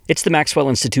It's the Maxwell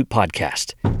Institute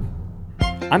podcast.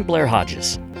 I'm Blair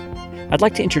Hodges. I'd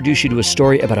like to introduce you to a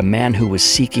story about a man who was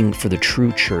seeking for the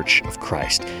true church of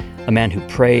Christ. A man who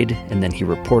prayed, and then he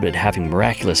reported having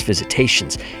miraculous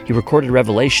visitations. He recorded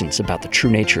revelations about the true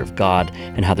nature of God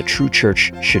and how the true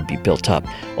church should be built up,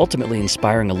 ultimately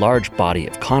inspiring a large body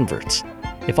of converts.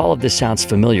 If all of this sounds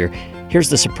familiar, here's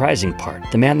the surprising part.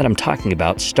 The man that I'm talking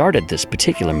about started this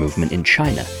particular movement in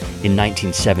China in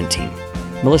 1917.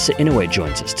 Melissa Inouye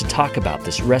joins us to talk about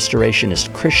this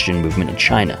restorationist Christian movement in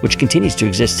China, which continues to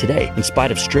exist today in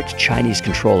spite of strict Chinese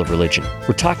control of religion.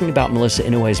 We're talking about Melissa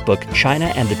Inouye's book,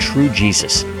 China and the True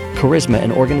Jesus, Charisma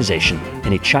and Organization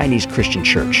in a Chinese Christian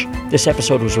Church. This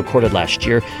episode was recorded last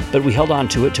year, but we held on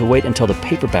to it to wait until the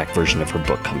paperback version of her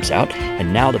book comes out,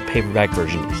 and now the paperback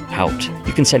version is out.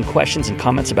 You can send questions and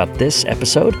comments about this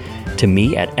episode to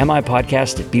me at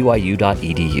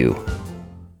MIPodcast@byu.edu.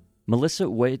 Melissa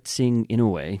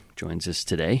Inouye joins us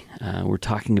today. We're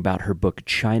talking about her book,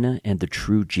 China and the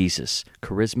True Jesus,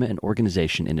 Charisma and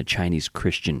Organization in a Chinese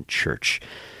Christian Church.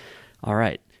 All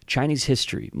right, Chinese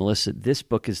history. Melissa, this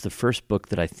book is the first book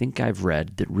that I think I've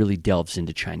read that really delves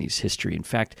into Chinese history. In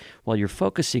fact, while you're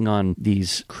focusing on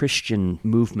these Christian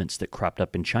movements that cropped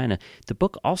up in China, the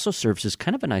book also serves as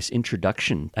kind of a nice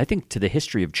introduction, I think, to the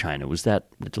history of China. Was that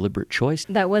a deliberate choice?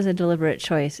 That was a deliberate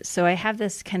choice. So I have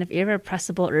this kind of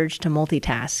irrepressible urge to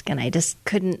multitask, and I just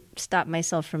couldn't stop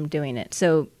myself from doing it.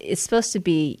 So it's supposed to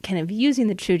be kind of using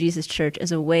the True Jesus Church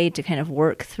as a way to kind of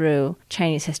work through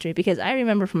Chinese history, because I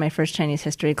remember from my first Chinese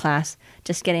history class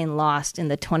just getting lost in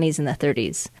the 20s and the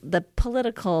 30s. The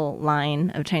political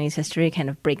line of Chinese history kind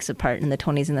of breaks apart in the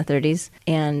 20s and the 30s.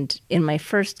 And in my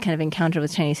first kind of encounter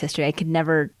with Chinese history, I could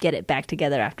never get it back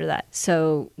together after that.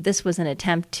 So this was an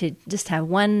attempt to just have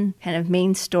one kind of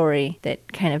main story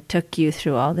that kind of took you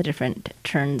through all the different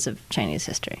turns of Chinese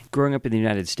history. Growing up in the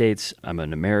United States, I'm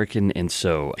an American, and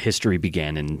so history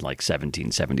began in like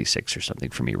 1776 or something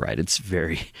for me, right? It's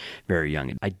very, very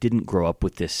young. I didn't grow up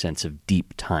with this sense of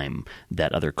deep time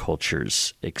that other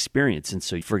cultures experience. And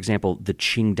so, for example, the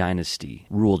Qing dynasty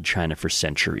ruled China for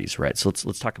centuries, right? So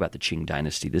let's talk about the Qing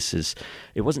dynasty.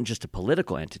 It wasn't just a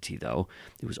political entity, though.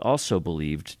 It was also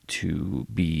believed to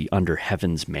be under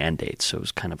heaven's mandate. So it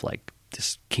was kind of like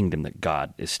this kingdom that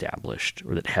God established,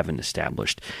 or that heaven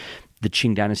established. The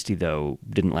Qing dynasty, though,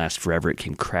 didn't last forever. It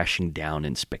came crashing down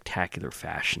in spectacular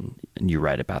fashion. And you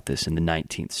write about this in the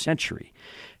 19th century.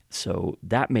 So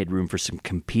that made room for some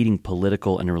competing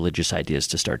political and religious ideas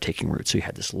to start taking root. So you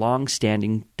had this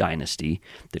long-standing dynasty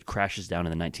that crashes down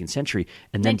in the 19th century.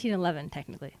 And then 1911,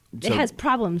 technically. It has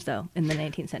problems, though, in the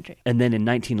 19th century. And then in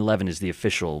 1911 is the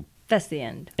official... That's the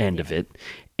end. Of it.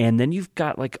 And then you've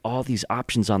got like all these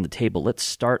options on the table. Let's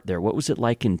start there. What was it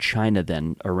like in China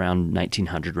then around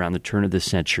 1900, around the turn of the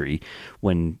century,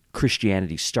 when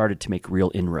Christianity started to make real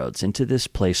inroads into this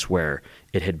place where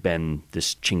it had been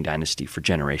this Qing dynasty for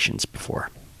generations before?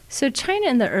 So China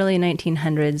in the early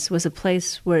 1900s was a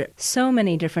place where so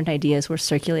many different ideas were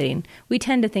circulating. We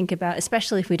tend to think about,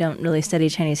 especially if we don't really study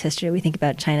Chinese history, we think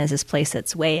about China as this place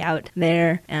that's way out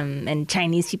there, and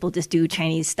Chinese people just do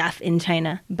Chinese stuff in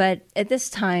China. But at this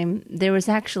time, there was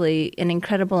actually an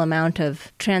incredible amount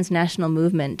of transnational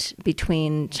movement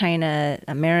between China,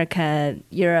 America,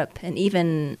 Europe, and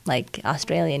even like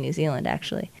Australia and New Zealand,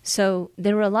 actually. So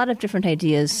there were a lot of different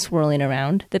ideas swirling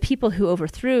around. The people who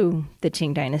overthrew the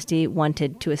Qing dynasty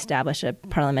wanted to establish a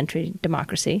parliamentary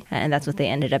democracy, and that's what they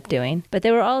ended up doing. But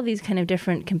there were all these kind of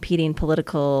different competing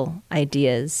political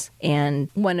ideas, and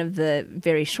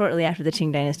very shortly after the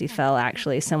Qing dynasty fell,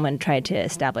 actually, someone tried to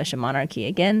establish a monarchy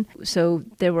again. So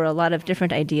there were a lot of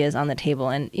different ideas on the table,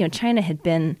 and China had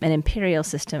been an imperial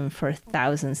system for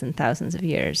thousands and thousands of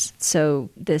years. So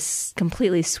this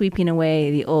completely sweeping away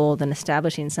the old and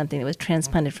establishing something that was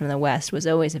transplanted from the West was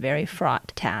always a very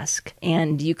fraught task.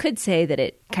 And you could say that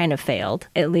it kind of failed,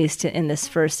 at least in this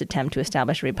first attempt to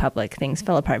establish a republic. Things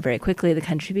fell apart very quickly. The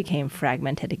country became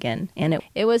fragmented again. And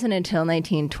it wasn't until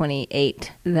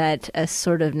 1928 that a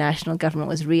sort of national government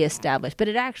was reestablished. But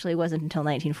it actually wasn't until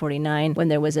 1949 when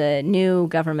there was a new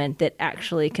government that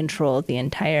actually controlled the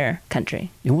entire country.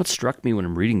 And what struck me when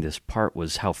I'm reading this part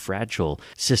was how fragile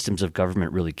systems of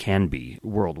government really can be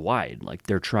worldwide. Like,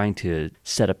 they're trying to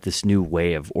set up this new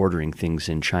way of ordering things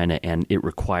in China, and it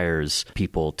requires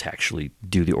people to actually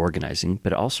do the organizing,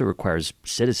 but it also requires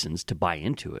citizens to buy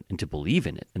into it and to believe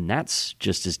in it. And that's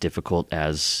just as difficult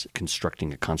as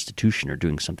constructing a constitution or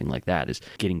doing something like that, is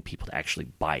getting people to actually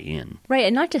buy in. Right,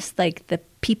 and not just like the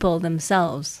people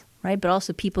themselves right? But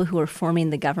also people who are forming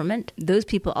the government. Those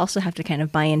people also have to kind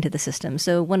of buy into the system.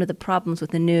 So one of the problems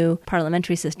with the new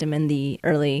parliamentary system in the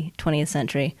early 20th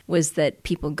century was that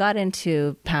people got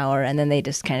into power and then they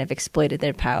just kind of exploited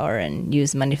their power and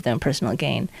used money for their own personal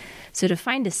gain. So to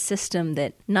find a system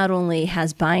that not only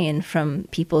has buy-in from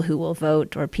people who will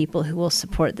vote or people who will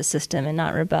support the system and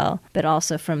not rebel, but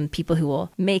also from people who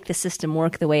will make the system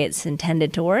work the way it's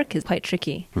intended to work is quite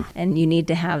tricky. And you need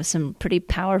to have some pretty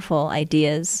powerful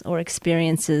ideas or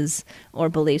experiences or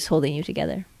beliefs holding you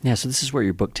together. Yeah, so this is where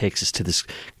your book takes us to this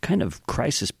kind of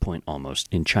crisis point almost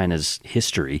in China's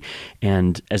history.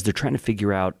 And as they're trying to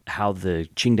figure out how the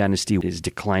Qing dynasty is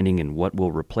declining and what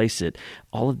will replace it,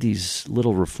 all of these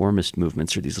little reformist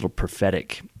movements or these little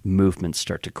prophetic movements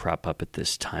start to crop up at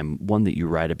this time. One that you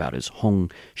write about is Hong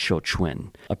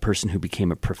Xiuquan, a person who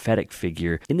became a prophetic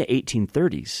figure in the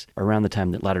 1830s, around the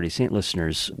time that Latter-day Saint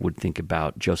listeners would think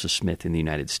about Joseph Smith in the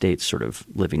United States sort of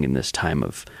living in this time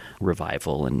of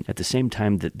revival. And at the same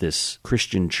time that this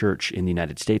Christian church in the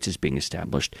United States is being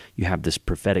established, you have this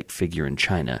prophetic figure in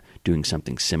China doing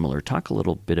something similar. Talk a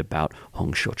little bit about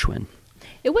Hong Xiuquan.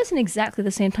 It wasn't exactly the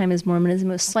same time as Mormonism.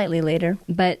 It was slightly later,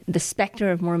 but the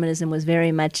specter of Mormonism was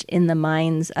very much in the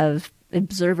minds of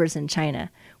observers in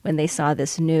China when they saw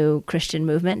this new Christian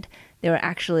movement. They were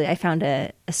actually, I found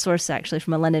a source actually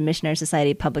from a London Missionary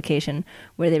Society publication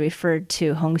where they referred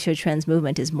to Hong Xiuquan's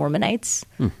movement as Mormonites.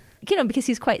 You know, because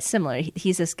he's quite similar.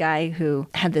 He's this guy who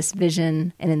had this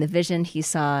vision, and in the vision he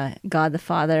saw God the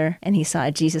Father, and he saw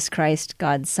Jesus Christ,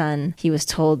 God's Son. He was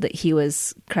told that he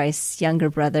was Christ's younger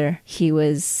brother. He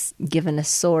was given a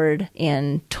sword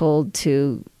and told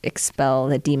to expel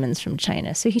the demons from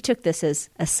China. So he took this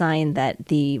as a sign that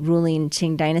the ruling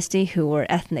Qing dynasty, who were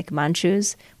ethnic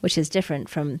Manchus, which is different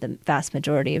from the vast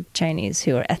majority of Chinese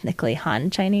who are ethnically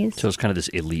Han Chinese. So it's kind of this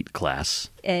elite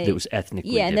class that was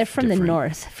ethnically and they're from different. the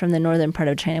north, from the northern part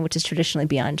of China, which is traditionally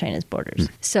beyond China's borders.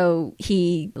 So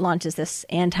he launches this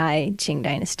anti-Qing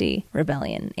dynasty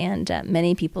rebellion, and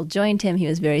many people joined him. He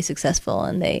was very successful,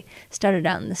 and they started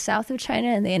out in the south of China,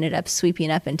 and they ended up sweeping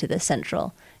up into the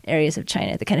central areas of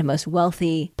China, the kind of most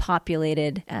wealthy,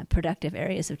 populated, productive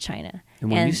areas of China. And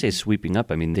when you say sweeping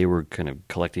up, I mean, they were kind of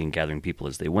collecting and gathering people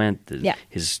as they went.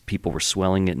 His people were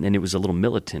swelling it, and it was a little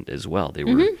militant as well. They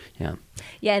were,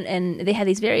 Yeah, and they had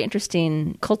these very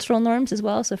interesting cultural norms as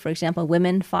well. So, for example,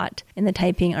 women fought in the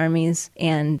Taiping armies,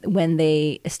 and when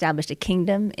they established a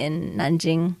kingdom in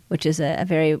Nanjing, which is a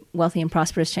very wealthy and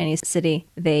prosperous Chinese city,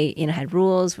 they had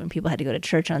rules when people had to go to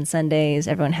church on Sundays.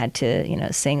 Everyone had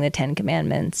to sing the Ten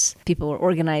Commandments. People were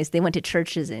organized. They went to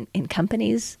churches in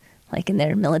companies, like in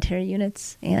their military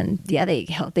units. And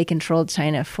they controlled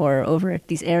China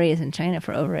these areas in China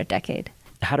for over a decade.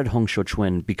 How did Hong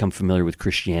Xiuquan become familiar with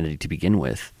Christianity to begin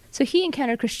with? So he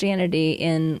encountered Christianity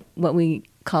in what we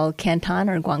call Canton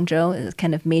or Guangzhou, a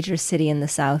kind of major city in the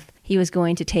south. He was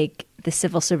going to take the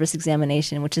civil service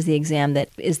examination, which is the exam that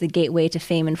is the gateway to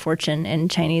fame and fortune in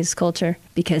Chinese culture,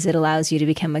 because it allows you to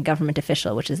become a government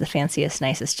official, which is the fanciest,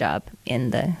 nicest job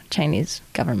in the Chinese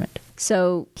government.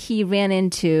 So he ran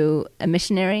into a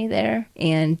missionary there,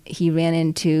 and he ran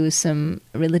into some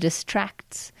religious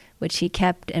tracts, which he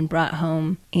kept and brought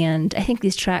home. And I think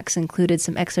these tracts included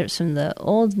some excerpts from the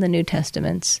Old and the New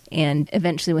Testaments. And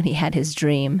eventually when he had his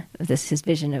dream, his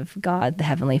vision of God, the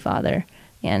Heavenly Father,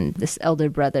 and this elder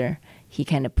brother, he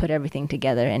kind of put everything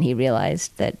together, and he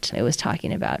realized that it was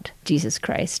talking about Jesus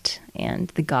Christ and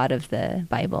the God of the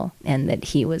Bible, and that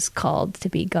he was called to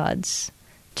be God's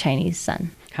Chinese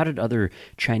son. How did other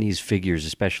Chinese figures,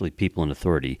 especially people in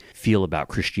authority, feel about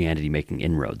Christianity making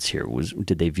inroads here?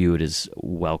 Did they view it as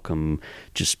welcome,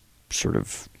 just sort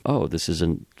of, this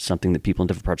isn't something that people in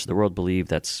different parts of the world believe,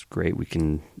 that's great, we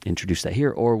can introduce that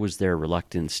here? Or was there a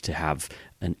reluctance to have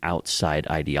an outside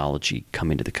ideology come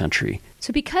into the country?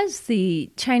 So because the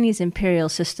Chinese imperial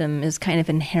system is kind of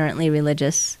inherently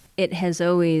religious, it has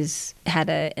always had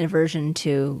an aversion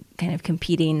to kind of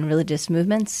competing religious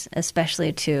movements,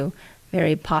 especially to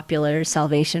very popular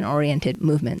salvation-oriented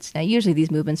movements. Now, usually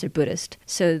these movements are Buddhist.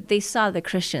 So they saw the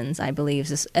Christians, I believe,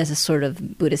 as a sort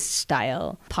of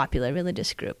Buddhist-style popular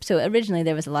religious group. So originally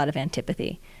there was a lot of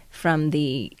antipathy from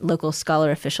the local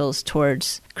scholar officials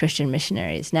towards Christian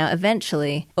missionaries. Now,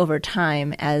 eventually, over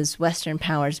time, as Western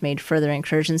powers made further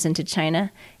incursions into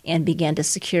China and began to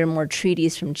secure more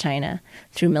treaties from China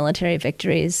through military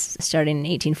victories, starting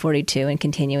in 1842 and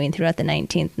continuing throughout the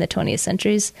 19th and the 20th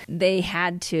centuries, they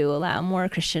had to allow more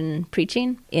Christian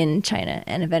preaching in China.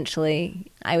 And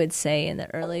eventually, I would say in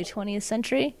the early 20th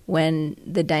century, when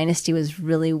the dynasty was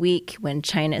really weak, when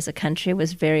China as a country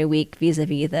was very weak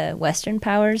vis-a-vis the Western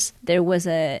powers. There was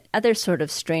a other sort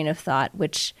of strain of thought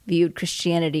which viewed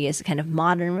Christianity as a kind of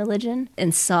modern religion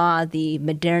and saw the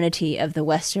modernity of the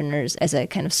Westerners as a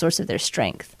kind of source of their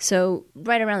strength. So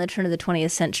right around the turn of the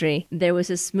 20th century, there was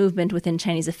this movement within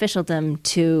Chinese officialdom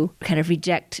to kind of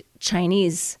reject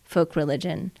Chinese folk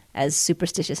religion as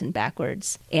superstitious and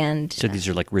backwards. And so these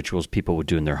are like rituals people would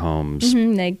do in their homes.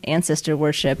 Like ancestor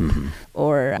worship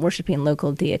or worshiping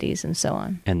local deities and so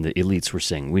on. And the elites were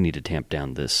saying, we need to tamp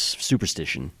down this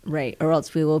superstition. Right, or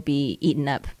else we will be eaten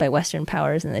up by Western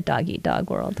powers in the dog-eat-dog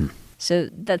world. So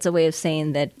that's a way of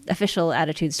saying that official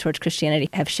attitudes towards Christianity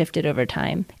have shifted over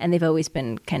time, and they've always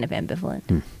been kind of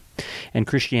ambivalent. And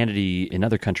Christianity in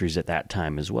other countries at that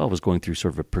time as well was going through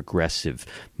sort of a progressive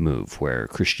move where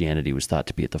Christianity was thought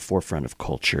to be at the forefront of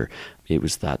culture. It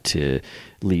was thought to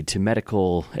lead to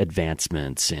medical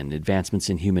advancements and advancements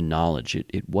in human knowledge.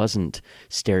 It wasn't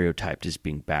stereotyped as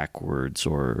being backwards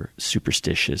or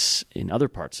superstitious in other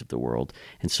parts of the world.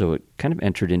 And so it kind of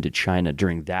entered into China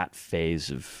during that phase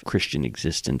of Christian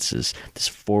existence as this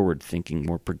forward-thinking,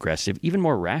 more progressive, even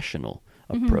more rational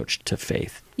approach to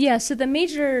faith. Yeah, so the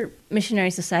major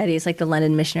missionary societies like the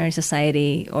London Missionary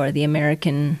Society or the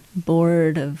American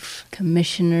Board of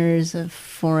Commissioners of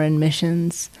Foreign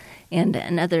Missions and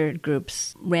other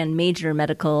groups ran major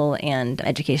medical and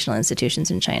educational institutions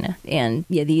in China. And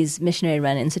yeah, these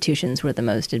missionary-run institutions were the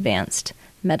most advanced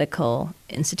medical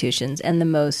institutions and the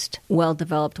most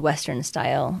well-developed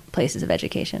Western-style places of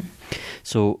education.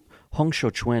 So Hong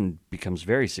Xiuquan becomes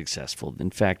very successful.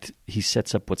 In fact, he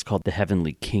sets up what's called the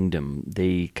Heavenly Kingdom.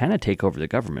 They kind of take over the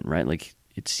government, right? Like,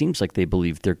 it seems like they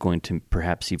believe they're going to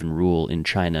perhaps even rule in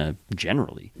China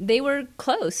generally. They were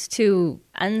close to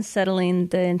unsettling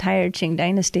the entire Qing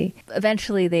dynasty.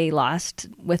 Eventually, they lost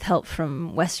with help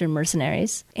from Western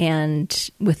mercenaries and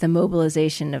with the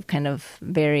mobilization of kind of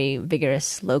very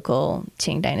vigorous local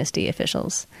Qing dynasty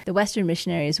officials. The Western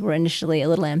missionaries were initially a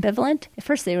little ambivalent. At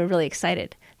first, they were really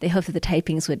excited. They hoped that the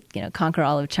Taipings would, conquer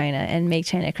all of China and make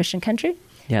China a Christian country.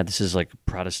 Yeah, this is like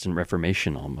Protestant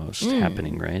Reformation almost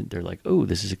happening, right? They're like, oh,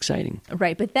 this is exciting.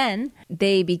 Right, but then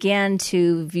they began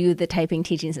to view the Taiping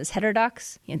teachings as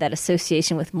heterodox. That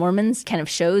association with Mormons kind of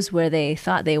shows where they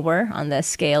thought they were on the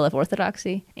scale of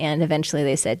orthodoxy. And eventually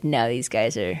they said, no, these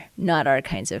guys are not our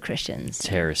kinds of Christians. It's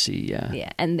heresy, yeah.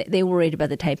 Yeah, and they worried about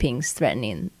the Taipings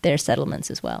threatening their settlements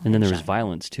as well. And then there was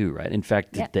violence too, right? In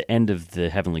fact, the end of the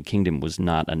Heavenly Kingdom was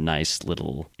not a nice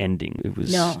little ending. It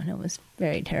was No, it was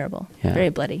very terrible, very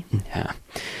bloody. Yeah.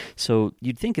 So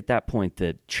you'd think at that point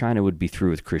that China would be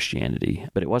through with Christianity,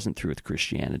 but it wasn't through with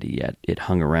Christianity yet. It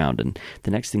hung around. And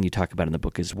the next thing you talk about in the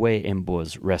book is Wei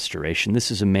Enbo's restoration. This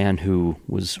is a man who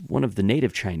was one of the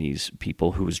native Chinese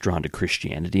people who was drawn to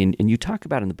Christianity. And you talk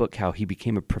about in the book how he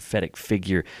became a prophetic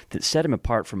figure that set him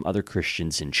apart from other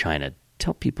Christians in China.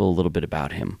 Tell people a little bit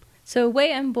about him. So Wei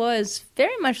Enbo is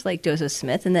very much like Joseph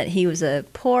Smith in that he was a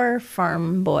poor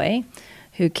farm boy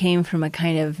who came from a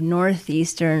kind of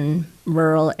northeastern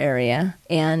rural area.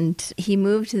 And he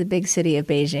moved to the big city of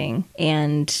Beijing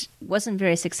and wasn't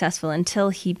very successful until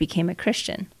he became a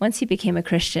Christian. Once he became a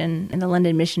Christian in the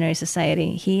London Missionary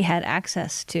Society, he had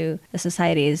access to the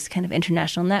society's kind of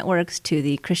international networks, to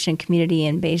the Christian community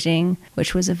in Beijing,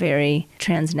 which was a very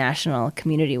transnational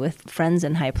community with friends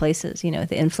in high places.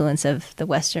 The influence of the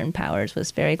Western powers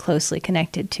was very closely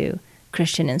connected to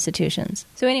Christian institutions.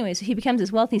 So anyway, he becomes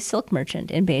this wealthy silk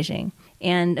merchant in Beijing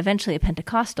and eventually a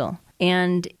Pentecostal.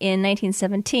 And in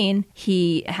 1917,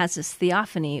 he has this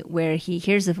theophany where he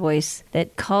hears a voice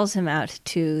that calls him out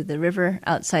to the river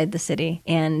outside the city.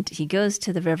 And he goes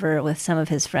to the river with some of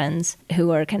his friends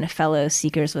who are kind of fellow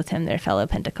seekers with him, they're fellow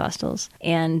Pentecostals.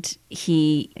 And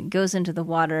he goes into the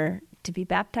water to be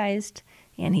baptized.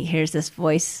 And he hears this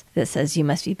voice that says, you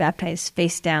must be baptized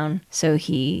face down. So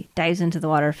he dives into the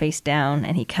water face down,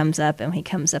 and he comes up, and when he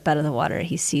comes up out of the water,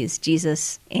 he sees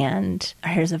Jesus and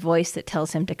hears a voice that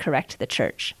tells him to correct the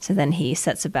church. So then he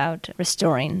sets about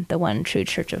restoring the one true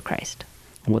Church of Christ.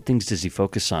 And what things does he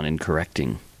focus on in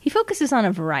correcting? He focuses on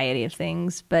a variety of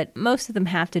things, but most of them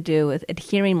have to do with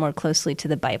adhering more closely to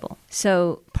the Bible.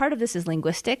 So part of this is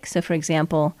linguistic. So, for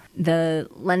example, the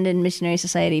London Missionary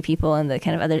Society people and the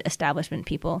kind of other establishment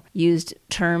people used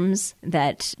terms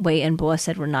that Wei and Bo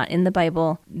said were not in the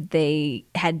Bible. They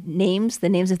had names. The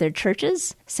names of their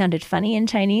churches sounded funny in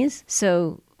Chinese.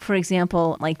 So, For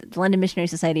example, like the London Missionary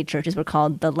Society churches were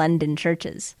called the London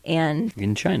churches. And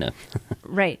in China.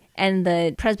 right. And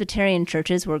the Presbyterian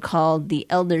churches were called the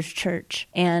Elders Church.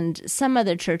 And some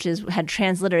other churches had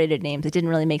transliterated names that didn't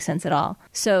really make sense at all.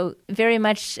 So very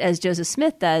much as Joseph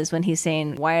Smith does when he's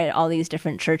saying, why are all these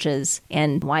different churches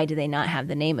and why do they not have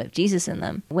the name of Jesus in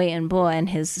them? Wei and Bo and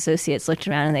his associates looked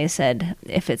around and they said,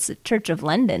 if it's a church of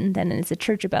London, then it's a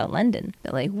church about London.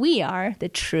 They're like, we are the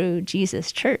true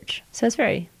Jesus church. So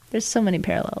there's so many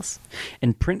parallels.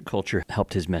 And print culture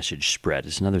helped his message spread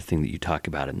is another thing that you talk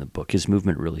about in the book. His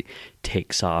movement really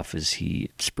takes off as he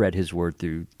spread his word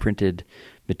through printed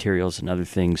materials and other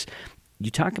things. You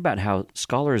talk about how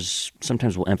scholars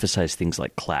sometimes will emphasize things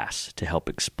like class to help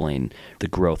explain the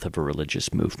growth of a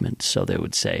religious movement. So they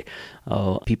would say,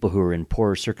 people who are in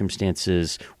poorer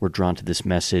circumstances were drawn to this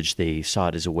message. They saw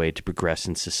it as a way to progress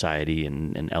in society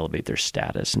and elevate their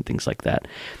status and things like that.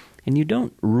 And you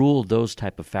don't rule those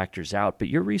type of factors out, but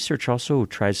your research also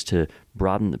tries to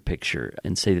broaden the picture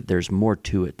and say that there's more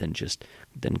to it than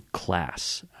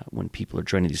class when people are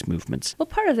joining these movements. Well,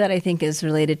 part of that, I think, is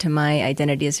related to my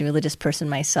identity as a religious person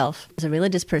myself. As a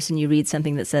religious person, you read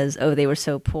something that says, oh, they were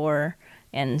so poor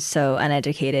and so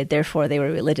uneducated, therefore they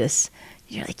were religious.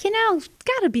 You're like, it's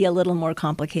got to be a little more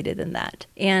complicated than that.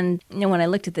 And, when I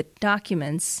looked at the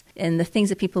documents and the things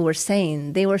that people were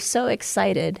saying, they were so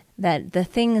excited that the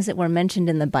things that were mentioned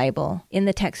in the Bible, in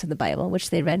the text of the Bible, which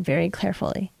they read very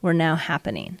carefully, were now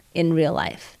happening in real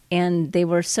life. And they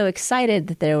were so excited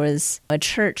that there was a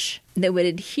church that would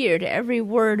adhere to every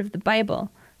word of the Bible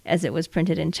as it was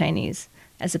printed in Chinese,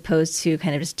 as opposed to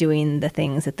kind of just doing the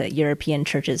things that the European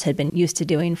churches had been used to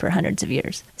doing for hundreds of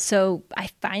years. So I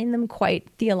find them quite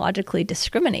theologically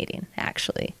discriminating,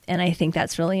 actually. And I think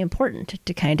that's really important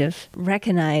to kind of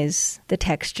recognize the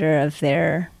texture of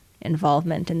their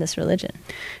involvement in this religion.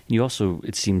 You also,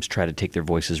 it seems, try to take their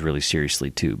voices really seriously,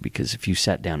 too, because if you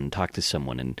sat down and talked to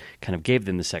someone and kind of gave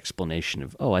them this explanation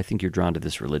of, I think you're drawn to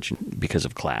this religion because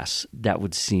of class, that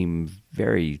would seem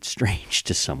very strange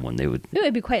to someone. It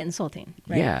would be quite insulting,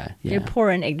 right? Yeah. You're poor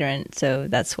and ignorant, so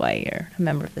that's why you're a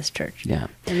member of this church. Yeah.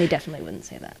 And they definitely wouldn't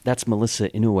say that. That's Melissa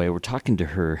Inouye. We're talking to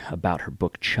her about her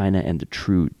book, China and the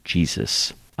True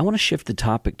Jesus. I want to shift the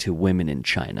topic to women in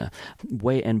China.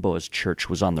 Wei Enbo's church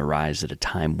was on the rise at a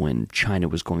time when China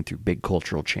was going through big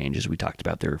cultural changes. We talked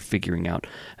about they were figuring out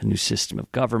a new system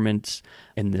of government,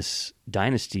 and this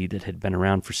dynasty that had been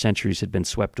around for centuries had been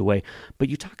swept away. But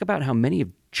you talk about how many of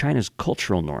China's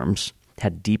cultural norms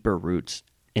had deeper roots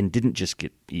and didn't just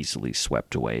get easily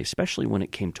swept away, especially when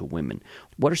it came to women.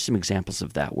 What are some examples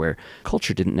of that where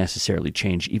culture didn't necessarily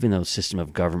change, even though the system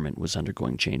of government was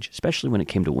undergoing change, especially when it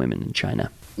came to women in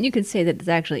China? You could say that it's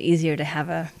actually easier to have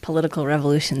a political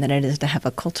revolution than it is to have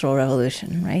a cultural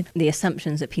revolution, right? The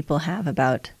assumptions that people have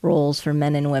about roles for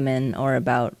men and women or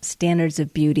about standards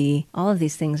of beauty, all of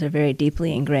these things are very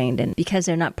deeply ingrained. And because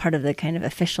they're not part of the kind of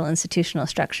official institutional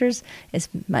structures, it's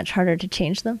much harder to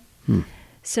change them.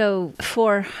 So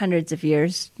for hundreds of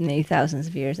years, maybe thousands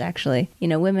of years actually,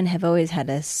 women have always had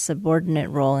a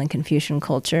subordinate role in Confucian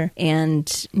culture. And,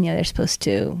 they're supposed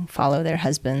to follow their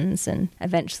husbands. And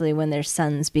eventually when their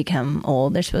sons become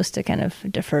old, they're supposed to kind of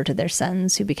defer to their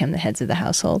sons who become the heads of the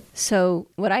household. So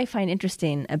what I find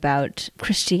interesting about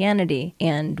Christianity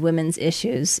and women's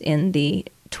issues in the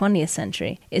 20th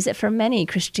century is that for many,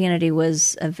 Christianity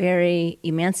was a very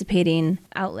emancipating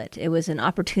outlet. It was an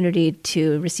opportunity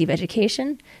to receive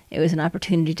education. It was an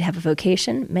opportunity to have a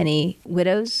vocation. Many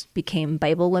widows became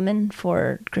Bible women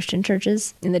for Christian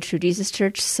churches. In the True Jesus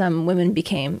Church, some women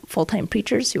became full-time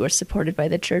preachers who were supported by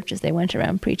the church as they went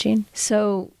around preaching.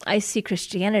 So I see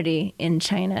Christianity in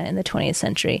China in the 20th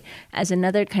century as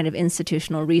another kind of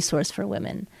institutional resource for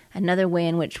women, another way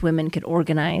in which women could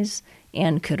organize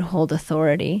and could hold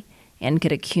authority and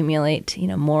could accumulate,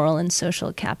 moral and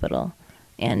social capital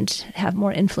and have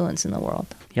more influence in the world.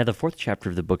 Yeah, the fourth chapter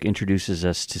of the book introduces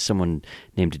us to someone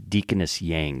named Deaconess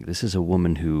Yang. This is a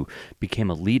woman who became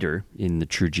a leader in the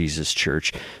True Jesus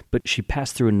Church, but she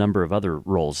passed through a number of other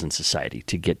roles in society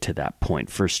to get to that point.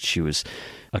 First, she was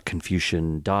a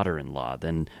Confucian daughter-in-law,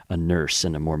 then a nurse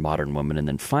and a more modern woman, and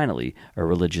then finally a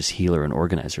religious healer and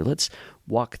organizer. Let's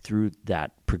walk through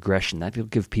that progression. That will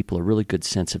give people a really good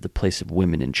sense of the place of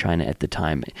women in China at the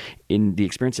time in the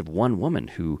experience of one woman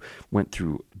who went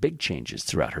through big changes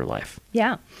throughout her life.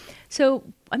 Yeah. So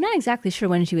I'm not exactly sure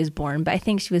when she was born, but I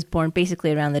think she was born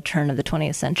basically around the turn of the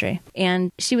 20th century.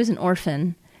 And she was an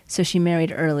orphan, so she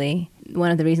married early.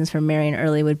 one of the reasons for marrying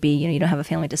early would be, you don't have a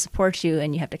family to support you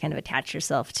and you have to kind of attach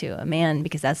yourself to a man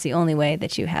because that's the only way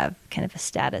that you have kind of a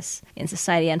status in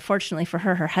society. Unfortunately for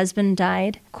her, her husband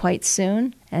died quite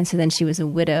soon. And so then she was a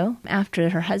widow. After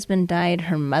her husband died,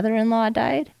 her mother-in-law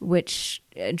died, which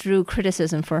drew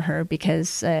criticism for her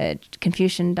because a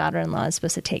Confucian daughter-in-law is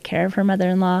supposed to take care of her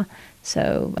mother-in-law.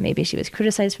 So maybe she was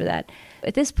criticized for that.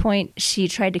 At this point, she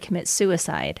tried to commit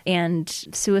suicide. And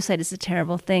suicide is a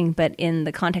terrible thing. But in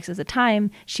the context of the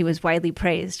time, she was widely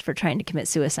praised for trying to commit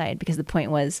suicide because the point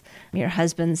was, your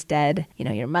husband's dead,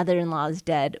 your mother-in-law is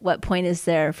dead. What point is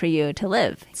there for you to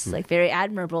live? It's like very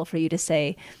admirable for you to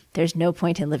say, there's no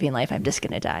point in living life. I'm just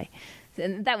going to die.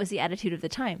 And that was the attitude of the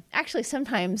time. Actually,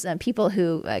 sometimes people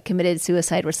who committed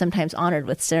suicide were sometimes honored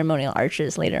with ceremonial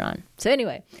arches later on. So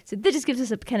anyway, so this just gives us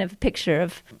a kind of picture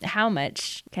of how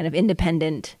much kind of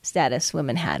independent status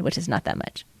women had, which is not that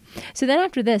much. So then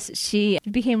after this, she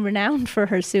became renowned for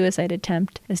her suicide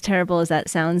attempt, as terrible as that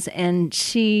sounds, and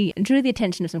she drew the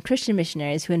attention of some Christian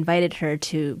missionaries who invited her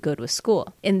to go to a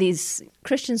school. In these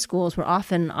Christian schools were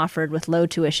often offered with low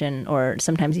tuition or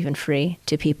sometimes even free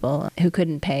to people who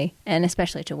couldn't pay, and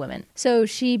especially to women. So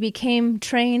she became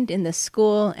trained in this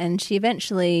school, and she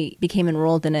eventually became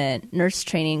enrolled in a nurse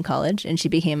training college, and she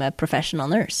became a professional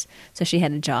nurse. So she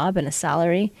had a job and a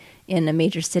salary in a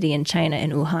major city in China,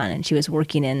 in Wuhan, and she was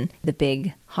working in the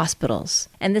big hospitals.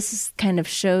 And this kind of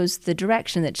shows the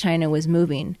direction that China was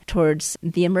moving towards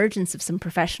the emergence of some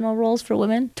professional roles for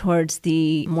women, towards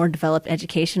the more developed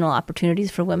educational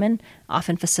opportunities for women,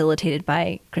 often facilitated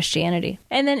by Christianity.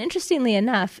 And then, interestingly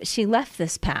enough, she left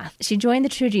this path. She joined the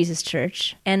True Jesus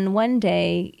Church, and one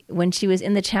day, when she was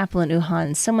in the chapel in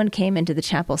Wuhan, someone came into the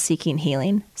chapel seeking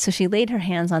healing. So she laid her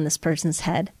hands on this person's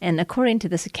head, and according to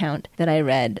this account that I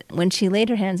read, when she laid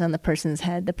her hands on the person's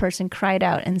head, the person cried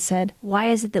out and said, "Why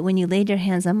is it that when you laid your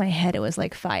hands on my head, it was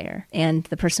like fire?" And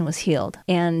the person was healed.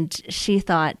 And she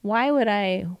thought, why would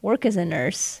I work as a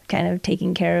nurse, kind of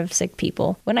taking care of sick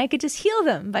people, when I could just heal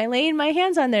them by laying my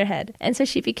hands on their head? And so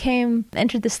she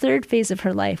entered this third phase of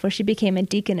her life where she became a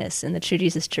deaconess in the True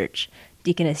Jesus Church,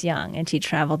 Deaconess Young, and she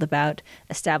traveled about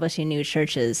establishing new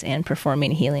churches and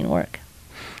performing healing work.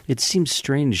 It seems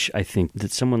strange, I think,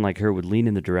 that someone like her would lean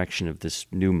in the direction of this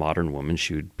new modern woman.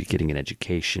 She would be getting an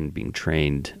education, being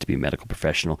trained to be a medical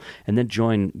professional, and then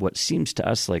join what seems to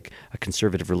us like a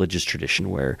conservative religious tradition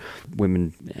where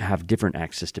women have different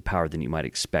access to power than you might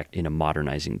expect in a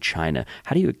modernizing China.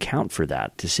 How do you account for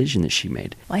that decision that she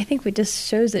made? Well, I think it just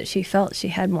shows that she felt she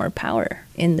had more power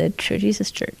in the True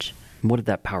Jesus Church. What did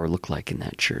that power look like in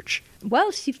that church?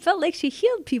 Well, she felt like she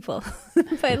healed people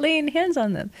by laying hands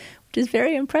on them, which is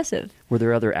very impressive. Were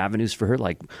there other avenues for her?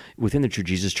 Like within the True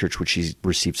Jesus Church, would she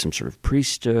receive some sort of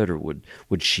priesthood, or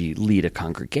would she lead a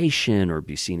congregation or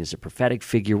be seen as a prophetic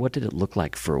figure? What did it look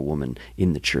like for a woman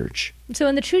in the church? So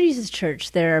in the True Jesus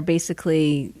Church, there are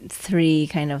basically three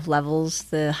kind of levels.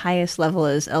 The highest level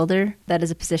is elder. That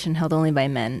is a position held only by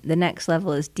men. The next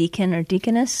level is deacon or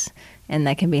deaconess, and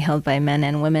that can be held by men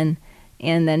and women.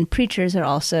 And then preachers are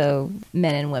also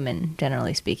men and women,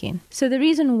 generally speaking. So the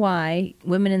reason why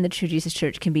women in the True Jesus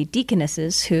Church can be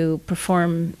deaconesses who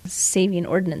perform saving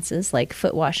ordinances like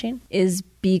foot washing is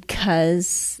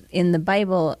because in the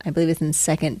Bible, I believe it's in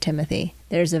 2 Timothy,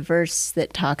 there's a verse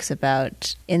that talks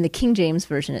about, in the King James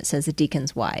Version, it says the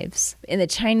deacons' wives. In the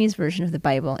Chinese version of the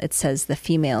Bible, it says the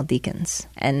female deacons.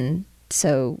 And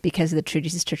so because the True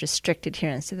Jesus Church is strict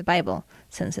adherence to the Bible,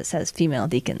 since it says female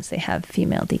deacons, they have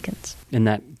female deacons. And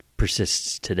that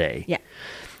persists today? Yeah.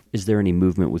 Is there any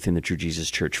movement within the True Jesus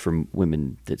Church for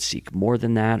women that seek more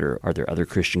than that, or are there other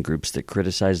Christian groups that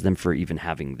criticize them for even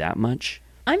having that much?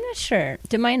 I'm not sure.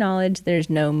 To my knowledge, there's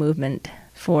no movement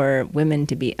for women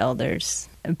to be elders.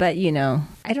 But,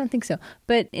 I don't think so.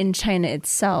 But in China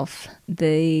itself,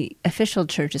 the official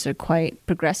churches are quite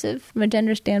progressive from a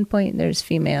gender standpoint. There's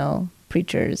female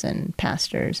preachers and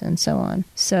pastors and so on.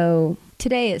 So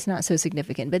today it's not so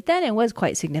significant. But then it was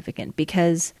quite significant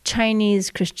because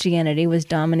Chinese Christianity was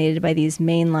dominated by these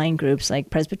mainline groups like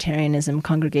Presbyterianism,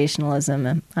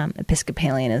 Congregationalism,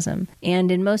 Episcopalianism.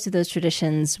 And in most of those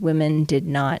traditions, women did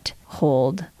not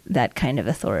hold that kind of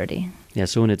authority. Yeah,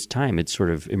 so in its time, it sort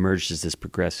of emerged as this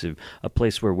progressive, a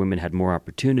place where women had more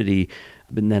opportunity.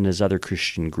 But then as other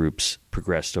Christian groups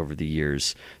progressed over the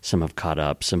years, some have caught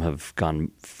up, some have gone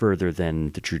further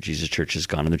than the True Jesus Church has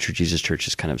gone, and the True Jesus Church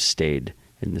has kind of stayed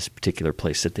in this particular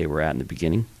place that they were at in the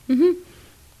beginning. Mm-hmm.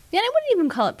 Yeah, and I wouldn't even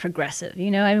call it progressive. I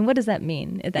mean, what does that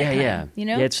mean at that time?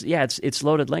 Yeah. It's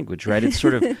loaded language, right? It's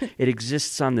sort of it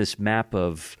exists on this map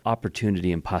of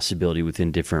opportunity and possibility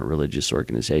within different religious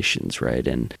organizations, right?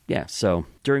 And so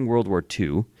during World War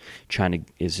II, China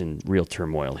is in real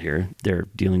turmoil here. They're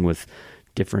dealing with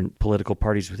different political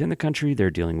parties within the country.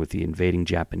 They're dealing with the invading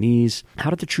Japanese. How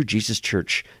did the True Jesus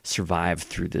Church survive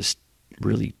through this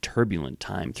really turbulent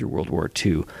time through World War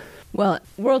II? Well,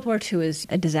 World War II is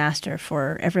a disaster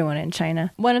for everyone in China.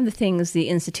 One of the things the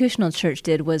institutional church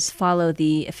did was follow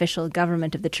the official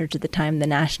government of the church at the time, the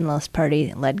Nationalist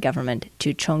Party-led government,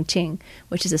 to Chongqing,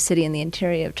 which is a city in the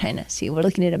interior of China. See, we're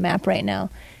looking at a map right now.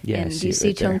 Yeah, and do you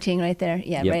see Chongqing right there?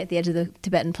 Yeah, yep. Right at the edge of the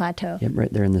Tibetan Plateau. Yep,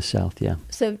 right there in the south, yeah.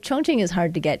 So Chongqing is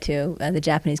hard to get to. The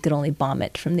Japanese could only bomb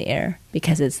it from the air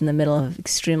because it's in the middle of an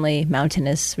extremely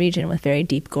mountainous region with very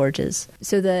deep gorges.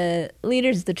 So the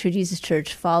leaders of the True Jesus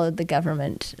Church followed the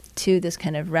government to this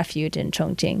kind of refuge in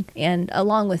Chongqing. And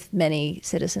along with many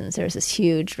citizens, there was this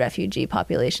huge refugee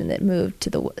population that moved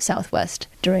to the southwest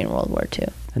during World War II.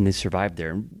 And they survived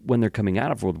there. When they're coming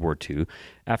out of World War II,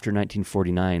 after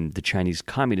 1949, the Chinese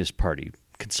Communist Party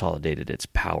consolidated its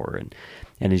power.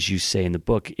 And as you say in the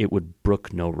book, it would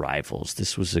brook no rivals.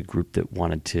 This was a group that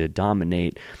wanted to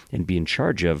dominate and be in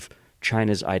charge of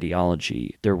China's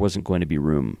ideology. There wasn't going to be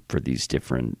room for these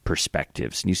different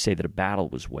perspectives. And you say that a battle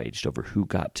was waged over who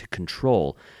got to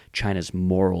control China's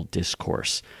moral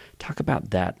discourse. Talk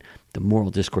about that, the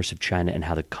moral discourse of China, and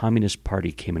how the Communist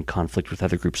Party came in conflict with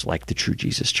other groups like the True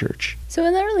Jesus Church. So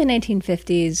in the early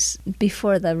 1950s,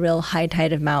 before the real high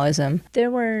tide of Maoism, there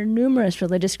were numerous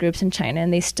religious groups in China,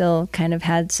 and they still kind of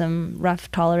had some rough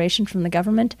toleration from the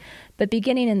government. But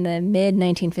beginning in the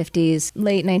mid-1950s,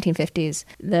 late 1950s,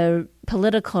 the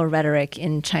political rhetoric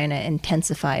in China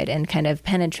intensified and kind of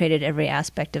penetrated every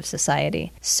aspect of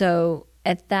society. So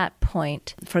at that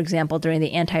point, for example, during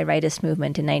the anti-rightist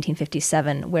movement in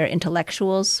 1957, where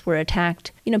intellectuals were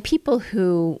attacked, people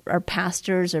who are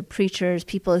pastors or preachers,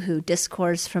 people who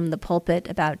discourse from the pulpit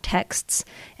about texts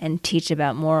and teach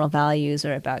about moral values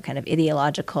or about kind of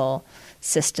ideological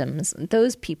systems,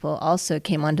 those people also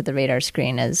came onto the radar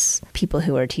screen as people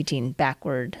who are teaching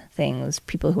backward things,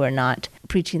 people who are not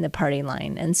preaching the party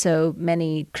line. And so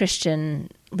many Christian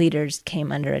leaders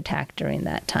came under attack during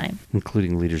that time.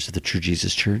 Including leaders of the True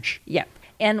Jesus Church? Yep.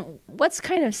 And what's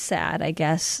kind of sad, I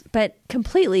guess, but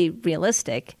completely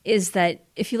realistic, is that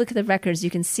if you look at the records,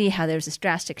 you can see how there's this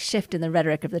drastic shift in the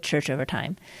rhetoric of the church over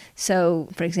time. So,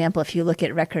 for example, if you look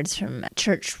at records from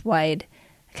church-wide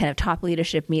kind of top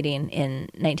leadership meeting in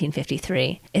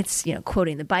 1953. It's,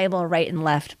 quoting the Bible right and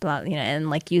left, blah, and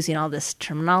like using all this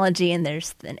terminology, and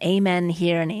there's an amen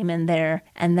here and amen there.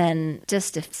 And then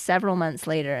just several months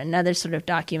later, another sort of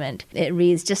document, it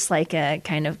reads just like a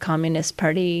kind of Communist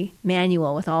Party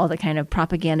manual with all the kind of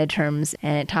propaganda terms.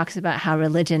 And it talks about how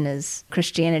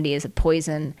Christianity is a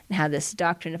poison, and how this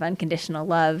doctrine of unconditional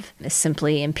love is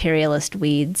simply imperialist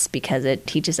weeds because it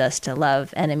teaches us to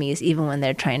love enemies even when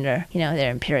they're trying to,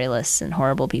 they're imperialists and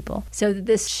horrible people. So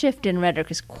this shift in rhetoric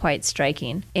is quite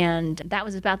striking. And that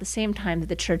was about the same time that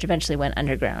the church eventually went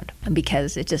underground,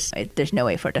 because there's no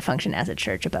way for it to function as a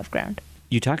church above ground.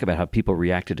 You talk about how people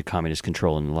reacted to communist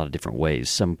control in a lot of different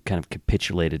ways. Some kind of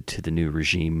capitulated to the new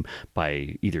regime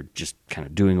by either just kind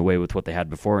of doing away with what they had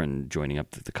before and joining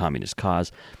up with the communist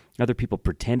cause. Other people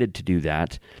pretended to do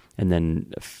that, and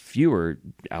then fewer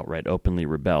outright openly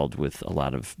rebelled with a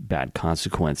lot of bad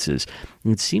consequences.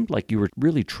 And it seemed like you were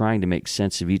really trying to make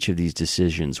sense of each of these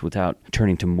decisions without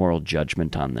turning to moral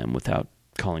judgment on them, without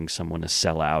calling someone a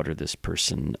sellout or this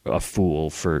person a fool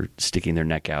for sticking their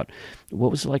neck out. What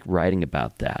was it like writing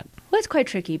about that? Well, it's quite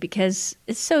tricky because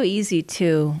it's so easy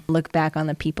to look back on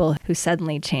the people who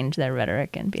suddenly change their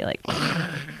rhetoric and be like,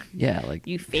 yeah, like,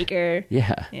 you faker.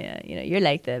 Yeah. Yeah, you're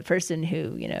like the person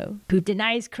who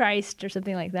denies Christ or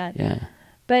something like that. Yeah.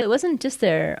 But it wasn't just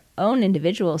their own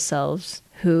individual selves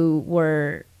who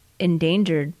were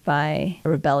endangered by a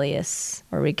rebellious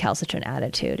or recalcitrant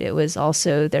attitude. It was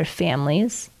also their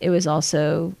families. It was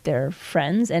also their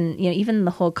friends, and even the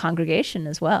whole congregation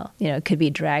as well. Could be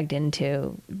dragged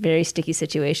into very sticky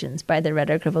situations by the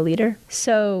rhetoric of a leader.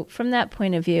 So from that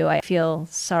point of view, I feel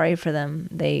sorry for them.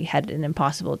 They had an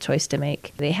impossible choice to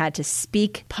make. They had to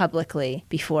speak publicly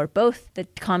before both the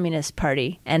Communist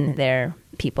Party and their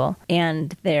people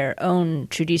and their own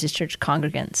True Jesus Church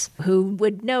congregants who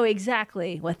would know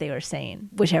exactly what they were saying,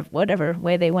 whatever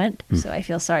way they went. So I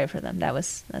feel sorry for them.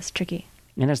 That's tricky.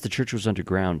 And as the church was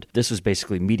underground, this was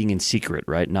basically meeting in secret,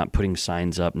 right? Not putting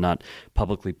signs up, not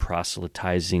publicly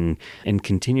proselytizing, and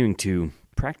continuing to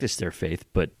practice their faith,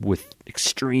 but with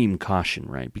extreme caution,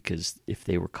 right? Because if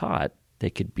they were caught, They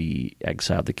could be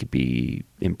exiled, they could be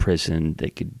imprisoned,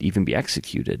 they could even be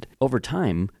executed. Over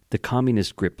time, the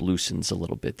communist grip loosens a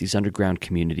little bit. These underground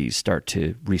communities start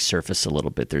to resurface a little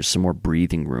bit. There's some more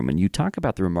breathing room. And you talk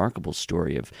about the remarkable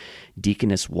story of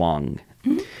Deaconess Wang.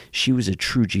 Mm-hmm. She was a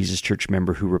True Jesus Church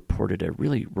member who reported a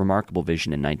really remarkable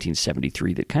vision in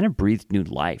 1973 that kind of breathed new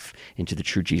life into the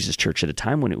True Jesus Church at a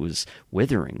time when it was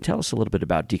withering. Tell us a little bit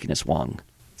about Deaconess Wang.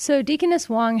 So Deaconess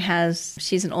Wang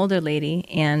she's an older lady,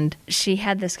 and she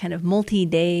had this kind of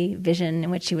multi-day vision in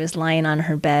which she was lying on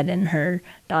her bed, and her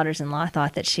daughters-in-law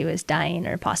thought that she was dying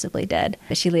or possibly dead,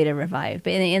 but she later revived.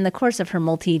 But in the course of her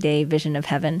multi-day vision of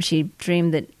heaven, she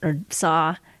dreamed that, or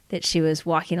saw that she was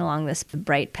walking along this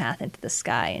bright path into the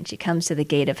sky, and she comes to the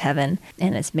gate of heaven,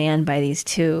 and it's manned by these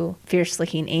two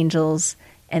fierce-looking angels,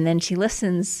 and then she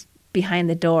listens behind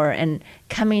the door, and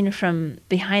coming from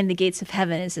behind the gates of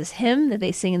heaven is this hymn that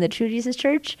they sing in the True Jesus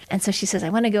Church. And so she says, I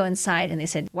want to go inside. And they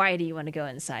said, why do you want to go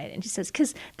inside? And she says,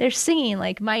 because they're singing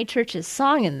like my church's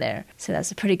song in there. So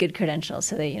that's a pretty good credential.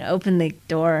 So they open the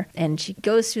door, and she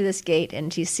goes through this gate,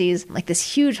 and she sees like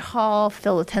this huge hall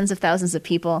filled with tens of thousands of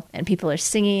people, and people are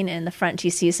singing. And in the front, she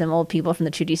sees some old people from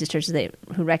the True Jesus Church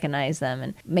who recognize them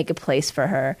and make a place for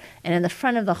her. And in the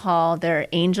front of the hall, there are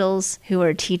angels who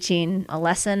are teaching a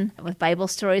lesson with Bible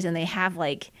stories, and they have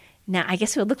now I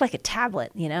guess it would look like a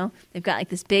tablet, They've got like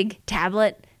this big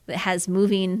tablet that has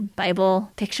moving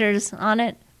Bible pictures on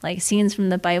it, like scenes from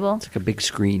the Bible. It's like a big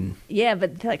screen. Yeah,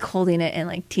 but they're like holding it and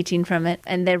like teaching from it.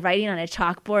 And they're writing on a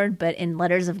chalkboard, but in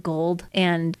letters of gold.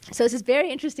 And so it's this very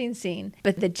interesting scene.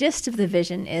 But the gist of the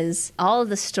vision is all of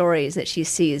the stories that she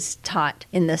sees taught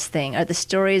in this thing are the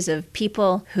stories of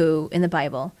people who, in the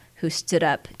Bible, who stood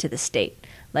up to the state,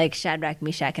 like Shadrach,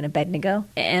 Meshach, and Abednego,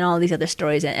 and all these other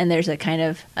stories. And there's a kind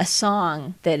of a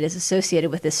song that is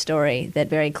associated with this story that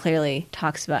very clearly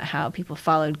talks about how people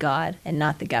followed God and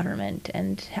not the government,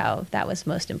 and how that was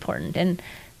most important. And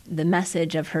the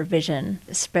message of her vision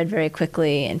spread very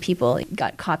quickly, and people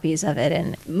got copies of it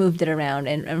and moved it around.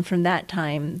 And from that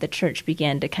time, the church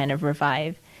began to kind of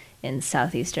revive in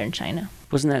southeastern China.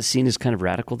 Wasn't that seen as kind of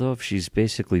radical, though? If she's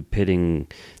basically pitting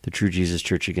the True Jesus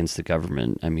Church against the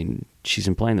government, I mean, she's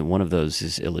implying that one of those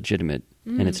is illegitimate,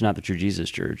 and it's not the True Jesus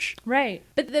Church. Right.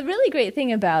 But the really great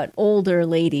thing about older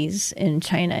ladies in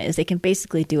China is they can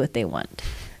basically do what they want.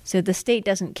 So the state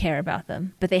doesn't care about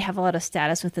them, but they have a lot of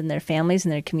status within their families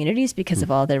and their communities because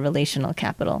of all their relational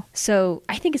capital. So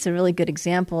I think it's a really good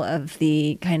example of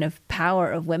the kind of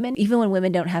power of women. Even when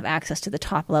women don't have access to the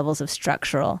top levels of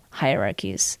structural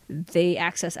hierarchies, they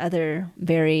access other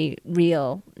very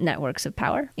real networks of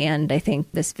power. And I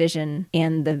think this vision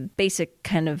and the basic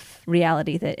kind of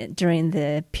reality that during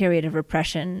the period of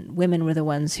repression, women were the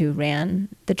ones who ran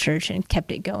the church and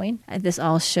kept it going. This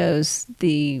all shows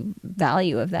the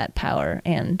value of that power,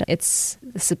 and it's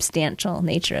the substantial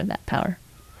nature of that power.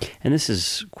 And this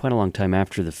is quite a long time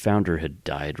after the founder had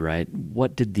died, right?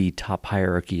 What did the top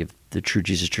hierarchy of the True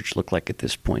Jesus Church look like at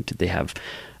this point? Did they have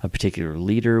a particular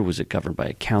leader? Was it governed by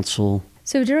a council?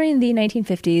 So during the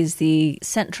 1950s, the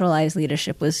centralized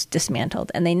leadership was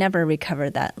dismantled, and they never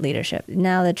recovered that leadership.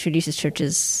 Now the True Jesus Church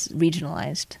is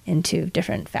regionalized into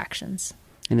different factions.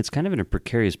 And it's kind of in a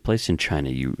precarious place in China,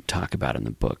 you talk about in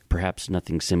the book. Perhaps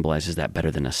nothing symbolizes that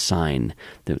better than a sign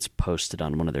that's posted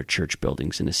on one of their church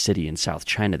buildings in a city in South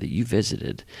China that you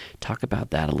visited. Talk about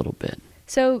that a little bit.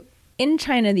 So in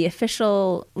China, the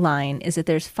official line is that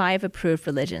there's 5 approved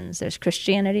religions. There's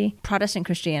Christianity, Protestant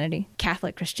Christianity,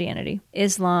 Catholic Christianity,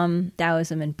 Islam,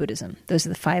 Taoism, and Buddhism. Those are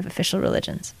the 5 official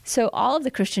religions. So all of the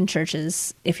Christian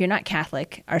churches, if you're not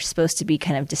Catholic, are supposed to be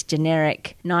kind of just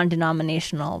generic,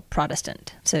 non-denominational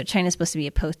Protestant. So China's supposed to be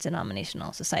a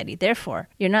post-denominational society. Therefore,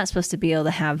 you're not supposed to be able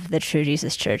to have the True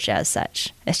Jesus Church as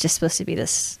such. It's just supposed to be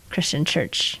this Christian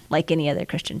church, like any other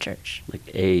Christian church. Like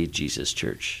a Jesus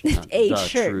church. A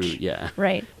church. True, yeah.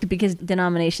 Right. Because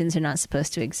denominations are not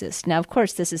supposed to exist. Now, of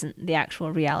course, this isn't the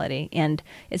actual reality, and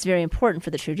it's very important for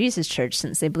the True Jesus Church,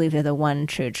 since they believe they're the one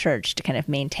true church, to kind of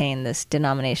maintain this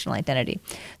denominational identity.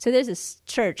 So there's this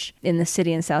church in the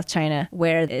city in South China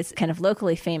where it's kind of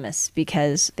locally famous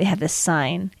because they have this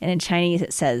sign, and in Chinese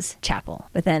it says chapel,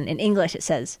 but then in English it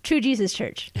says True Jesus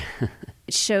Church.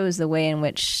 It shows the way in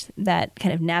which that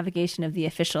kind of navigation of the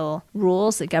official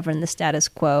rules that govern the status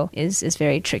quo is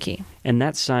very tricky. And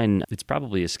that sign, it's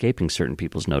probably escaping certain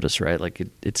people's notice, right? Like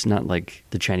it's not like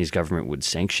the Chinese government would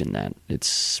sanction that.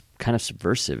 It's kind of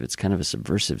subversive. It's kind of a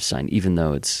subversive sign, even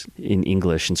though it's in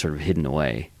English and sort of hidden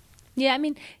away. Yeah, I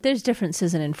mean, there's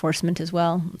differences in enforcement as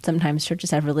well. Sometimes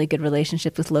churches have really good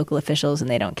relationships with local officials and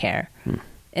they don't care.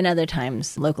 And other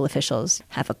times, local officials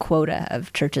have a quota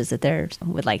of churches that they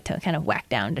would like to kind of whack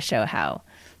down to show how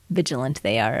vigilant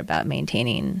they are about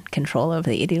maintaining control over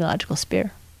the ideological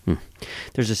sphere.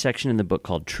 There's a section in the book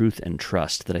called Truth and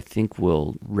Trust that I think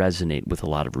will resonate with a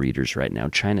lot of readers right now.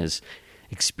 China's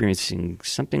experiencing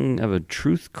something of a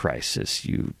truth crisis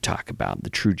you talk about. The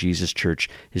True Jesus Church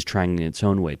is trying in its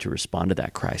own way to respond to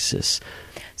that crisis.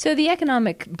 So the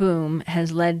economic boom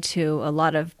has led to a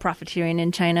lot of profiteering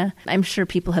in China. I'm sure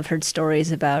people have heard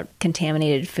stories about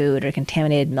contaminated food or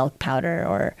contaminated milk powder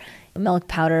or milk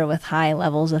powder with high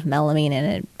levels of melamine in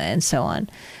it and so on.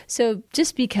 So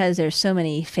just because there's so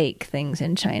many fake things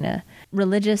in China,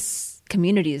 religious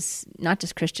communities, not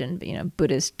just Christian, but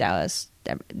Buddhist, Taoist,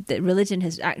 the religion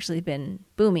has actually been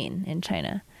booming in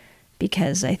China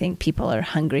because I think people are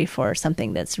hungry for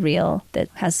something that's real, that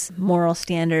has moral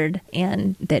standard,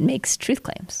 and that makes truth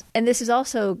claims. And this is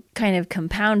also kind of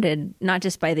compounded not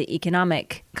just by the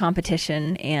economic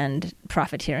competition and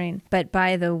profiteering, but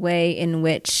by the way in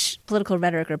which political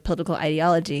rhetoric or political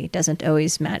ideology doesn't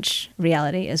always match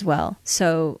reality as well.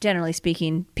 So generally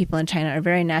speaking, people in China are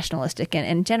very nationalistic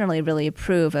and generally really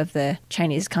approve of the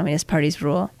Chinese Communist Party's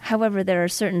rule. However, there are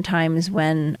certain times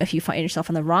when if you find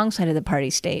yourself on the wrong side of the party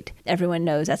state, everyone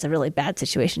knows that's a really bad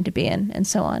situation to be in and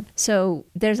so on. So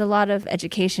there's a lot of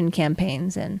education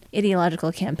campaigns and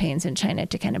ideological campaigns in China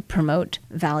to kind of promote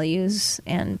values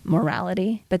and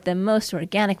morality. But the most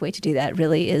organic way to do that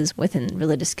really is within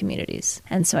religious communities.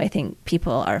 And so I think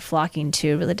people are flocking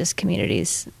to religious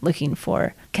communities looking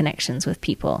for connections with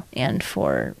people and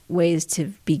for ways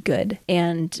to be good.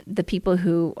 And the people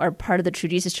who are part of the True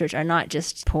Jesus Church are not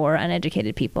just poor,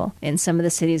 uneducated people. In some of the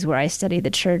cities where I study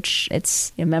the church,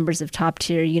 it's members of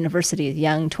top-tier universities,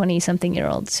 young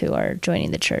 20-something-year-olds who are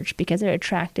joining the church because they're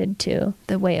attracted to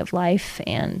the way of life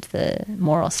and the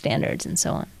moral standards and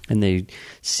so on. And they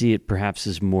see it perhaps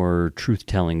as more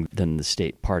truth-telling than the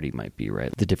state party might be,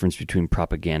 right? The difference between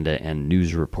propaganda and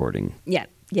news reporting. Yeah,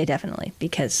 definitely,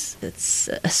 because it's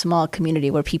a small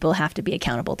community where people have to be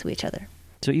accountable to each other.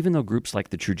 So even though groups like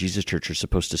the True Jesus Church are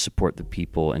supposed to support the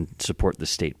people and support the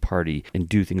state party and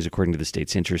do things according to the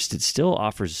state's interests, it still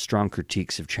offers strong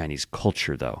critiques of Chinese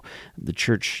culture, though. The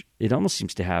church, it almost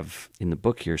seems to have, in the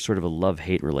book here, sort of a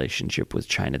love-hate relationship with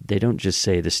China. They don't just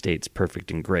say the state's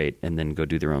perfect and great and then go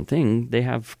do their own thing. They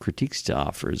have critiques to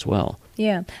offer as well.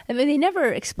 Yeah. I mean, they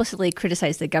never explicitly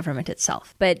criticize the government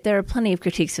itself, but there are plenty of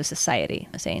critiques of society,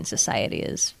 saying society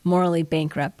is morally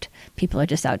bankrupt, people are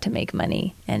just out to make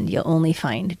money, and you'll only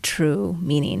find true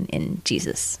meaning in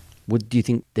Jesus. Do you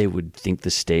think they would think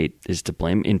the state is to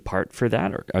blame in part for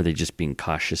that, or are they just being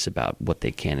cautious about what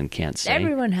they can and can't say?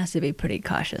 Everyone has to be pretty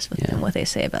cautious with what they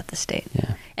say about the state.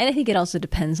 Yeah. And I think it also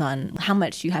depends on how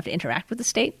much you have to interact with the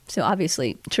state. So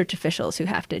obviously, church officials who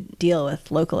have to deal with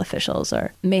local officials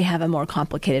may have a more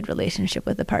complicated relationship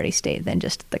with the party state than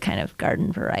just the kind of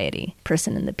garden variety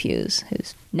person in the pews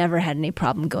who's never had any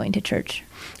problem going to church.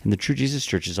 And the True Jesus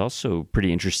Church is also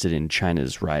pretty interested in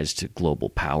China's rise to global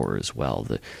power as well.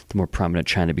 The more prominent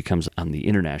China becomes on the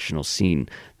international scene,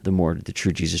 the more the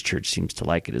True Jesus Church seems to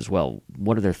like it as well.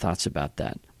 What are their thoughts about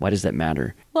that? Why does that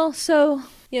matter? Well, so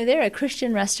they're a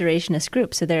Christian restorationist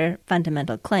group, so their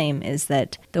fundamental claim is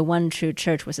that the one true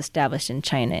church was established in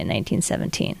China in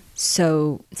 1917.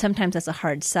 So sometimes that's a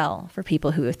hard sell for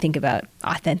people who think about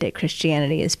authentic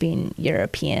Christianity as being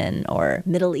European or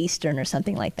Middle Eastern or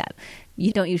something like that.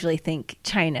 You don't usually think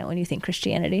China when you think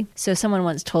Christianity. So someone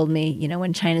once told me,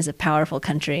 when China's a powerful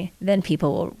country, then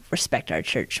people will respect our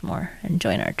church more and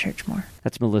join our church more.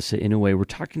 That's Melissa Inouye. We're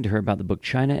talking to her about the book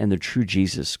China and the True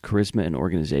Jesus, Charisma and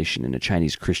Organization in a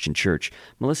Chinese Christian Church.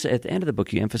 Melissa, at the end of the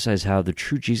book, you emphasize how the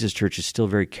True Jesus Church is still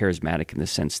very charismatic in the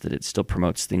sense that it still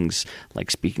promotes things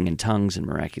like speaking in tongues and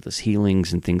miraculous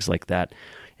healings and things like that.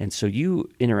 And so you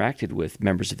interacted with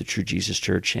members of the True Jesus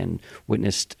Church and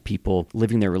witnessed people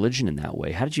living their religion in that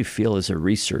way. How did you feel as a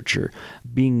researcher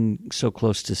being so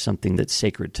close to something that's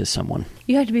sacred to someone?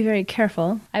 You have to be very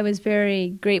careful. I was very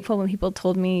grateful when people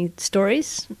told me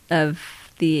stories of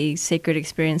the sacred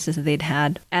experiences that they'd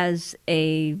had. As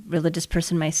a religious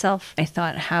person myself, I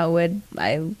thought, how would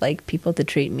I like people to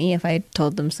treat me if I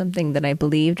told them something that I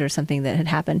believed or something that had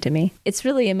happened to me? It's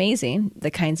really amazing,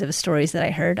 the kinds of stories that I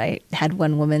heard. I had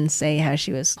one woman say how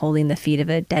she was holding the feet of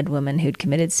a dead woman who'd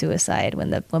committed suicide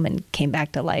when the woman came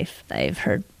back to life. I've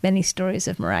heard many stories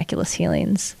of miraculous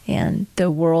healings, and the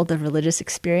world of religious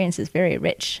experience is very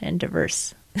rich and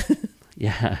diverse.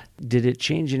 Yeah. Did it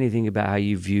change anything about how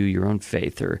you view your own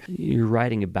faith or you're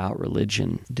writing about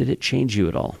religion? Did it change you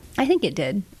at all? I think it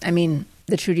did. I mean,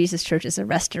 the True Jesus Church is a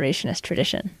restorationist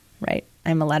tradition, right?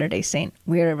 I'm a Latter-day Saint.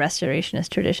 We're a Restorationist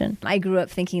tradition. I grew up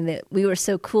thinking that we were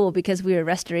so cool because we were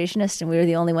Restorationists and we were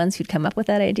the only ones who'd come up with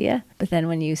that idea. But then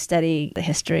when you study the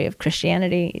history of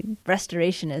Christianity,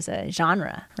 Restoration is a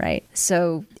genre, right?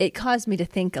 So it caused me to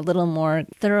think a little more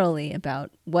thoroughly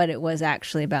about what it was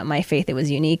actually about my faith that was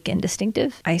unique and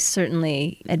distinctive. I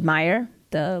certainly admire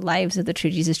the lives of the True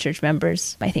Jesus Church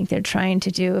members. I think they're trying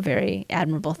to do a very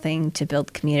admirable thing to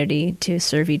build community, to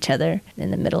serve each other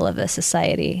in the middle of a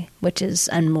society which is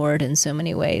unmoored in so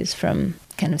many ways from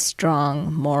kind of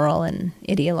strong moral and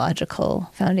ideological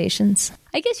foundations.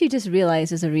 I guess you just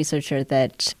realize as a researcher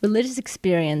that religious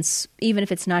experience, even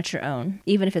if it's not your own,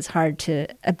 even if it's hard to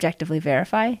objectively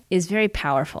verify, is very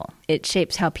powerful. It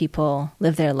shapes how people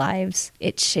live their lives.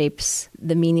 It shapes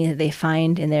the meaning that they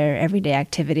find in their everyday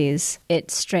activities.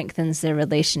 It strengthens their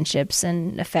relationships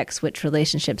and affects which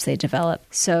relationships they develop.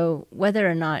 So whether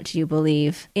or not you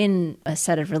believe in a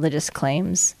set of religious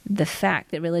claims, the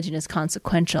fact that religion is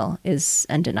consequential is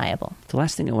undeniable. The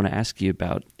last thing I want to ask you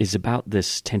about is about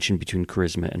this tension between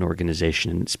charisma and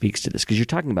organization, and it speaks to this because you're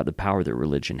talking about the power that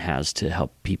religion has to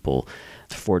help people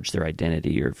forge their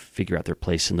identity or figure out their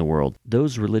place in the world.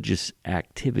 Those religious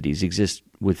activities exist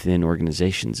within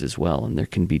organizations as well, and there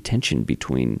can be tension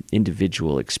between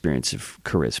individual experience of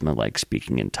charisma, like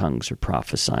speaking in tongues or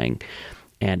prophesying,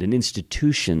 and an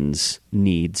institution's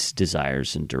needs,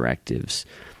 desires, and directives.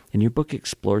 And your book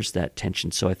explores that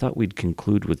tension, so I thought we'd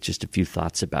conclude with just a few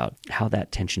thoughts about how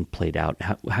that tension played out,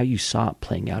 how you saw it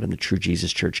playing out in the True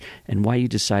Jesus Church, and why you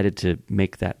decided to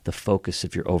make that the focus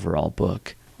of your overall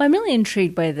book. Well, I'm really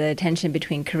intrigued by the tension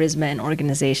between charisma and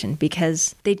organization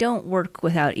because they don't work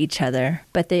without each other,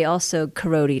 but they also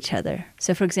corrode each other.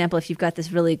 So, for example, if you've got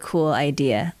this really cool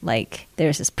idea, like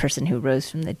there's this person who rose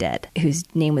from the dead, whose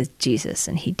name was Jesus,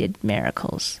 and he did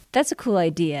miracles. That's a cool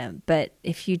idea, but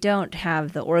if you don't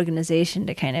have the organization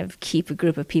to kind of keep a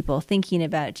group of people thinking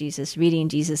about Jesus, reading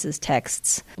Jesus's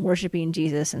texts, worshiping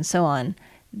Jesus, and so on,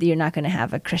 you're not going to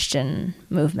have a Christian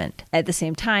movement. At the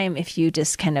same time, if you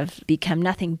just kind of become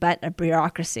nothing but a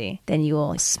bureaucracy, then you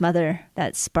will smother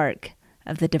that spark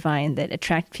of the divine that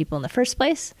attracted people in the first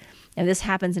place. And this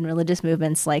happens in religious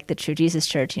movements like the True Jesus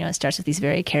Church. It starts with these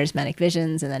very charismatic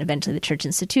visions, and then eventually the church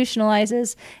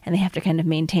institutionalizes, and they have to kind of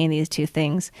maintain these two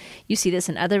things. You see this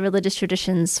in other religious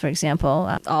traditions. For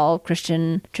example, all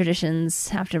Christian traditions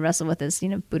have to wrestle with this,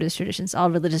 Buddhist traditions. All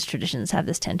religious traditions have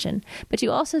this tension. But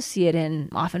you also see it in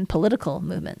often political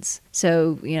movements.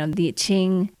 So, the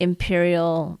Qing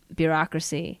imperial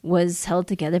bureaucracy was held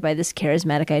together by this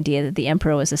charismatic idea that the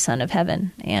emperor was the son of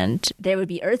heaven, and there would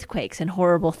be earthquakes and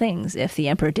horrible things if the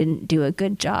emperor didn't do a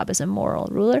good job as a moral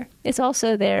ruler. It's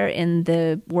also there in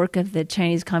the work of the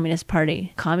Chinese Communist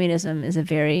Party. Communism is a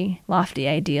very lofty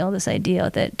ideal, this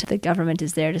idea that the government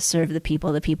is there to serve the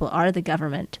people are the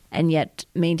government, and yet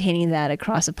maintaining that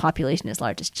across a population as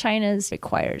large as China's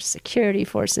requires security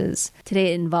forces.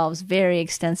 Today it involves very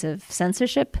extensive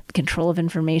censorship, control of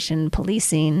information,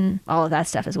 policing, all of that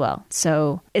stuff as well.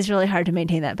 So it's really hard to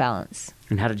maintain that balance.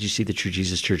 And how did you see the True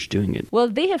Jesus Church doing it? Well,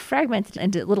 they have fragmented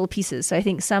into little pieces. So I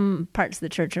think some parts of the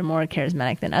church are more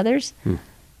charismatic than others.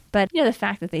 But, the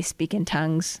fact that they speak in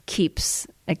tongues keeps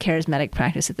a charismatic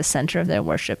practice at the center of their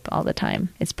worship all the time.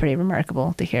 It's pretty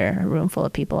remarkable to hear a room full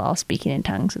of people all speaking in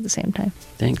tongues at the same time.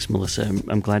 Thanks, Melissa.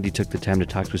 I'm glad you took the time to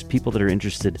talk to us. People that are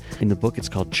interested in the book, it's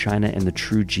called China and the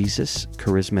True Jesus,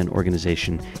 Charisma and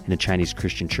Organization in a Chinese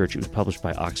Christian Church. It was published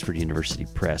by Oxford University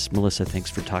Press. Melissa, thanks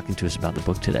for talking to us about the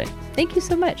book today. Thank you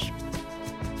so much.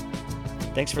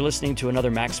 Thanks for listening to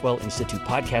another Maxwell Institute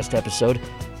podcast episode.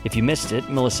 If you missed it,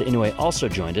 Melissa Inouye also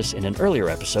joined us in an earlier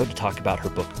episode to talk about her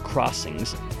book,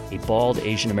 Crossings, a bald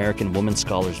Asian American woman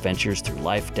scholar's ventures through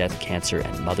life, death, cancer,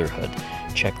 and motherhood.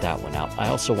 Check that one out. I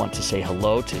also want to say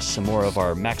hello to some more of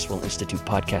our Maxwell Institute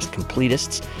podcast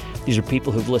completists. These are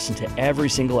people who've listened to every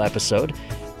single episode.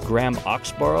 Graham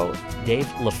Oxborough, Dave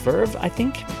Lefebvre, I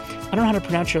think. I don't know how to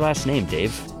pronounce your last name,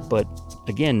 Dave, but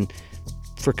again,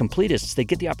 for completists, they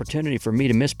get the opportunity for me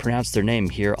to mispronounce their name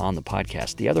here on the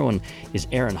podcast. The other one is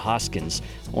Aaron Hoskins.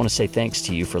 I want to say thanks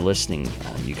to you for listening,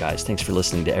 you guys. Thanks for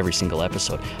listening to every single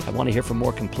episode. I want to hear from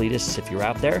more completists. If you're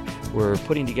out there, we're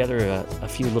putting together a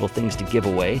few little things to give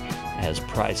away as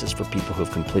prizes for people who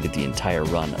have completed the entire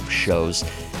run of shows.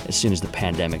 As soon as the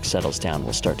pandemic settles down,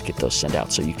 we'll start to get those sent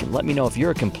out. So you can let me know if you're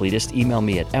a completist. Email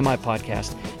me at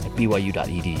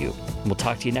MIPodcast@byu.edu. And we'll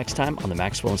talk to you next time on the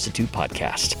Maxwell Institute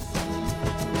podcast.